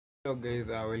Hello guys,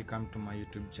 welcome to my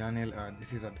YouTube channel.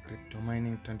 This is at Crypto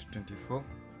Mining 2024.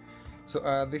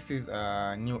 So this is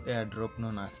a new airdrop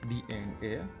known as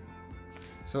DNA.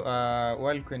 So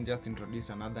worldcoin just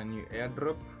introduced another new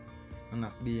airdrop known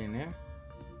as DNA.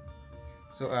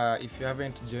 So if you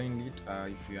haven't joined it,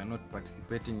 if you are not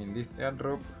participating in this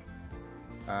airdrop,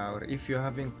 or if you're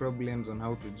having problems on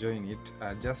how to join it,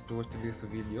 just watch this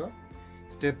video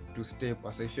step to step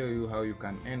as I show you how you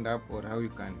can end up or how you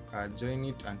can join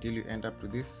it until you end up to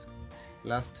this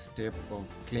last step of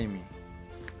claiming.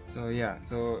 So yeah,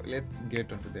 so let's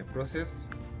get onto the process.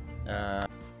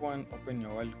 One, open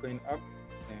your worldcoin app.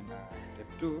 Then step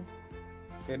 2,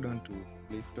 head on to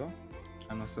Play Store,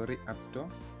 App Store.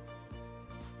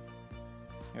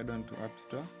 Head on to App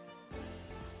Store.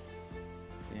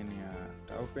 Then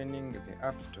after opening the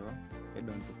App Store, head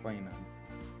on to Finance.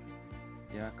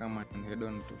 Yeah, come and head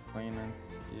on to Finance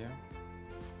here.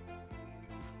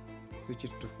 Switch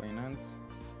it to Finance.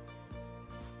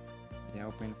 Yeah,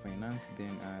 open Finance.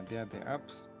 Then there are the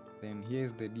apps. Then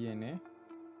here's the DNA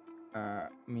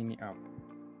mini app.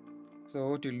 So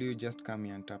what you'll do, just come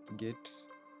here and tap get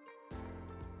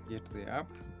the app.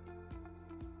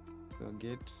 So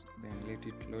get, then let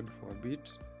it load for a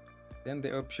bit. Then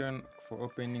the option for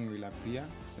opening will appear.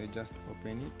 So just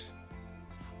open it.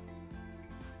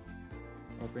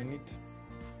 Open it.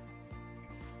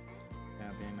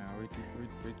 Yeah, then wait to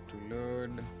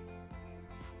load.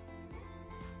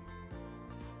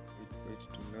 Wait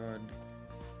to load.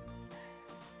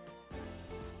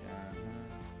 Yeah.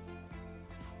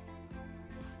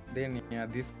 Then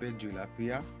this page will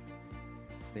appear.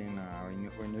 Then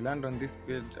when you land on this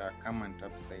page, come and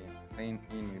tap sign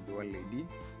in with Wallet ID.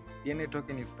 DNA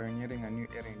token is pioneering a new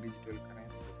era in digital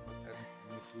currency,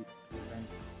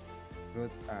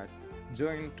 growth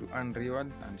join to earn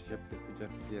rewards and shape the future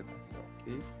together. So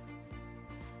okay,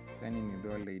 sign in with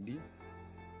Wallet ID.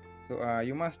 So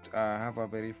you must have a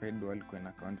verified worldcoin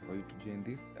account for you to join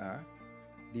this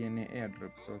DNA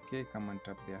airdrop. So okay, come and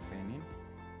tap there, sign in.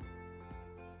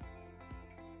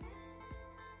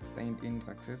 Signed in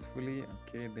successfully.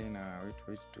 Okay, then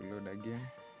wait to load again.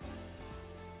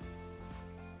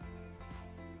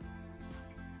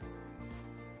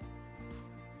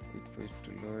 Wait for it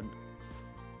to load.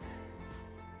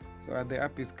 So the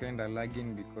app is kind of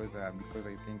lagging because I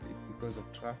think it's because of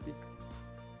traffic.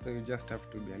 So you just have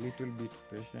to be a little bit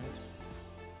patient.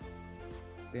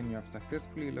 Then you have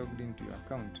successfully logged into your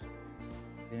account.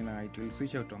 Then it will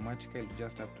switch automatically. You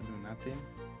just have to do nothing.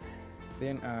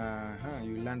 Then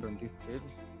you land on this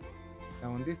page.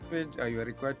 Now on this page, you are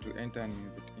required to enter an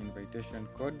invitation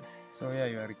code. So yeah,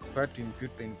 you are required to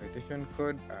input the invitation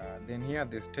code. Then here are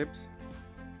the steps.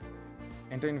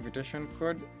 Enter invitation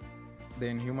code,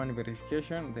 then human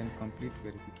verification, then complete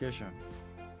verification.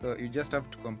 So you just have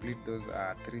to complete those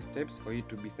 3 steps for you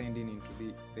to be signed in into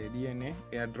the DNA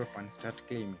airdrop and start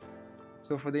claiming.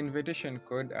 So for the invitation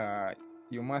code,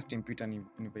 you must input an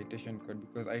invitation code,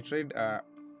 because I tried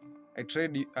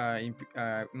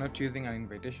not using an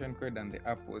invitation code and the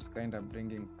app was kind of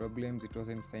bringing problems. It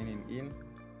wasn't signing in,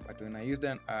 but when I used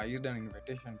an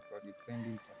invitation code, it signed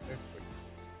in successfully.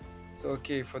 So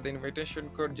okay, for the invitation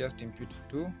code, just input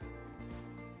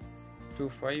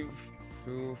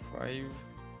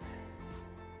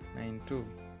 2592.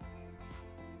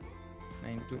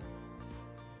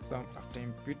 So after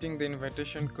inputting the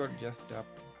invitation code, just tap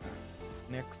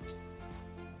next,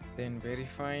 then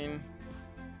verifying,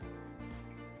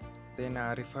 then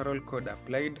a referral code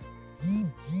applied.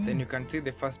 Then you can see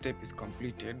the first step is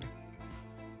completed.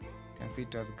 You can see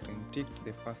it has green ticked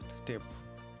the first step.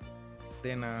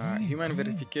 Then human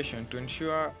verification, to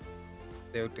ensure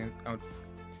the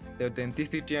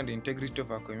authenticity and integrity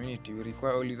of our community, we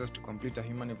require all users to complete a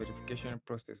human verification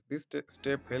process. This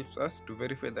step helps us to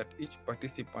verify that each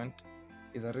participant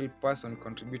is a real person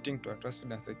contributing to a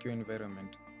trusted and secure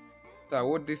environment. So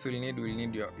what this will need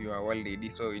your Wallet ID.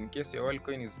 So in case your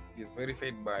worldcoin is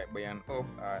verified by an op,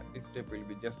 this step will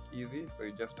be just easy. So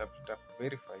you just have to tap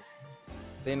verify.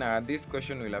 Then this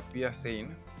question will appear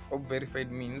saying op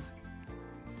verified means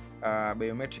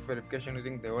biometric verification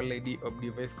using the Wallet ID of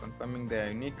device confirming they are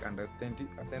unique and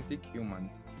authentic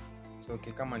humans. So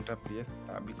okay, come and tap yes,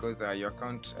 because your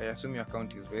account, I assume your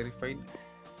account is verified.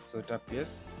 So tap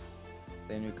yes.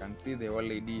 Then you can see the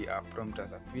Wallet ID prompt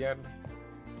has appeared.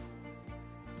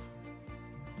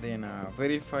 Then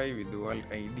verify with the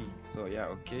Wallet ID. So yeah,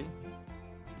 okay,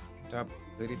 tap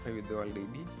verify with the Wallet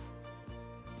ID.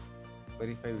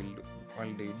 Verify with the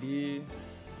Wallet ID.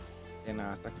 Then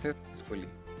successfully.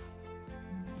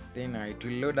 Then it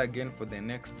will load again for the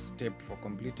next step for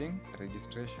completing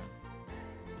registration.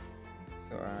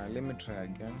 So let me try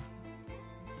again.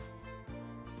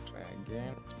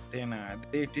 again. Then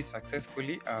it is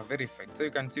successfully verified. So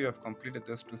you can see we have completed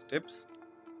those 2 steps.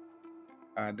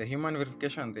 The human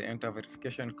verification, the enter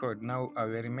verification code. Now we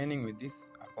are remaining with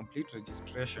this complete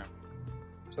registration.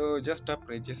 So just tap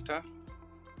register.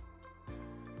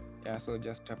 Yeah, so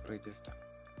just tap register.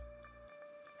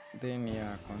 Then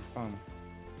confirm.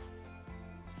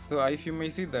 So if you may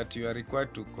see that you are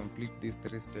required to complete these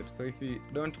 3 steps. So if you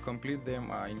don't complete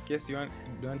them, in case you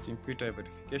don't input a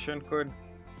verification code,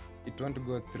 it won't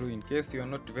go through. In case you are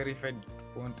not verified,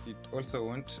 it also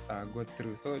won't go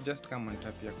through. So just come and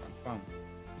tap here confirm.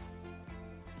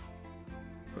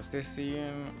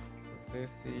 Processing,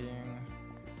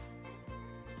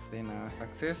 then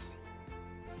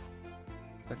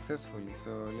successfully.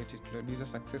 So let it load. User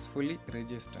successfully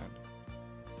registered.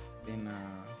 Then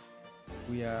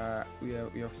we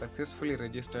have successfully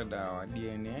registered our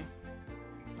DNA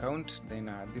account.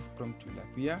 Then this prompt will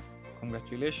appear.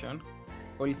 Congratulations,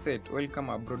 all set. Welcome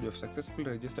abroad. You have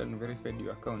successfully registered and verified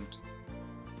your account.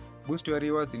 Boost your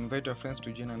rewards. Invite your friends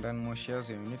to join and earn more shares.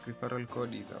 Your unique referral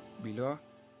code is up below.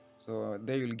 So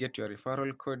there you'll get your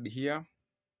referral code here.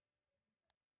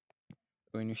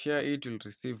 When you share it, you'll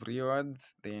receive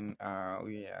rewards. Then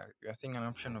we are seeing an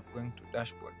option of going to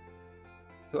dashboard.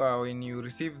 So when you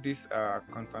receive this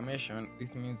confirmation,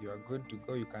 this means you are good to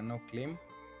go. You can now claim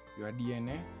your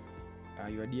DNA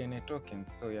tokens.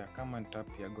 So yeah, come and tap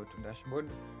here, go to dashboard,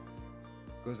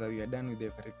 because we are done with the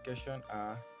verification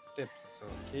steps. So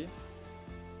okay,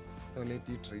 so let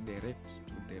it redirect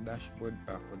to the dashboard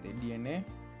for the DNA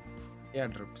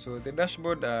airdrop. So the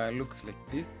dashboard looks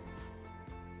like this.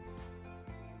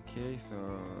 Okay, so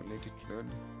let it load.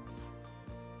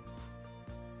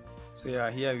 So yeah,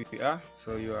 here we are.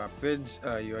 So your page,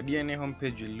 your DNA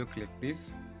homepage will look like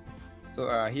this. So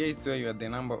here is where the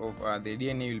number of the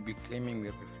DNA you'll be claiming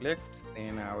will reflect.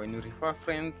 Then when you refer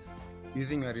friends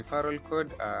using your referral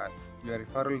code, your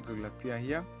referrals will appear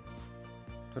here.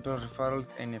 Total referrals,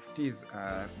 NFTs,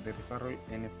 the referral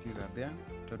NFTs are there.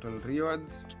 Total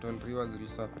rewards will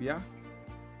also appear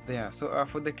there. So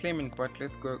for the claiming part,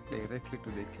 let's go directly to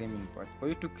the claiming part. For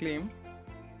you to claim,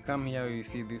 come here, you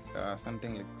see this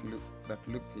something like that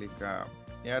looks like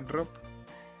airdrop.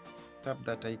 Tap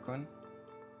that icon.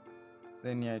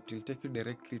 Then yeah, it will take you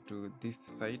directly to this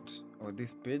site or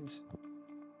this page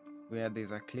where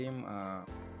there's a claim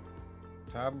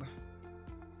tab.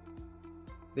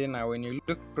 Then when you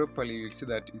look properly, you'll see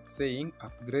that it's saying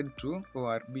upgrade to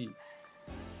ORB.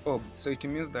 So it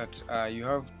means that you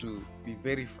have to be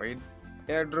verified.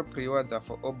 Airdrop rewards are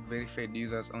for ORB verified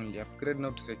users only. Upgrade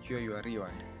now to secure your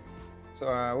reward. So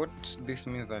what this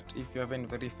means that if you haven't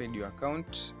verified your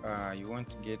account, you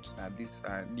won't get this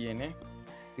DNA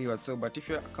reward. So but if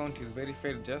your account is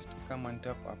verified, just come and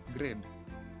tap upgrade.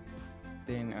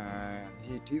 Then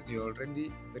here it is, you're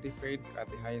already verified at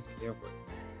the highest level.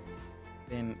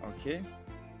 Then okay,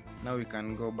 now we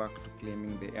can go back to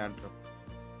claiming the airdrop.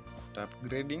 After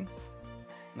upgrading,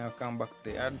 now come back to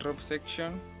the airdrop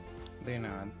section. Then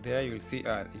there you'll see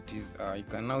it is you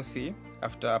can now see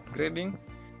after upgrading,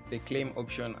 the claim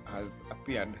option has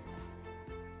appeared.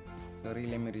 Sorry,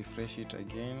 let me refresh it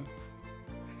again.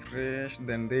 Refresh,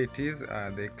 then there it is,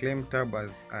 the claim tab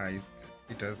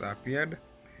has appeared.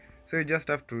 So you just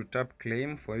have to tap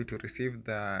claim for you to receive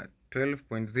the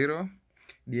 12.0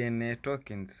 DNA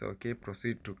tokens. Okay,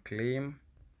 proceed to claim.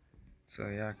 So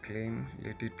yeah, claim,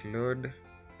 let it load.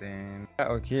 Then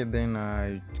okay, then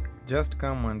I just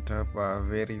come and tap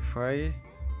verify.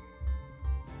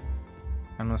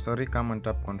 No, sorry, come and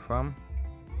tap confirm.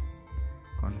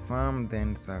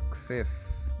 Then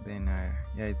success. Then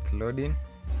yeah, it's loading.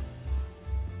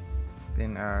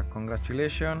 Then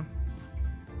congratulations,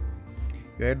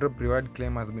 your airdrop reward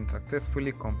claim has been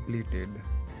successfully completed.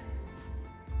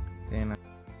 Then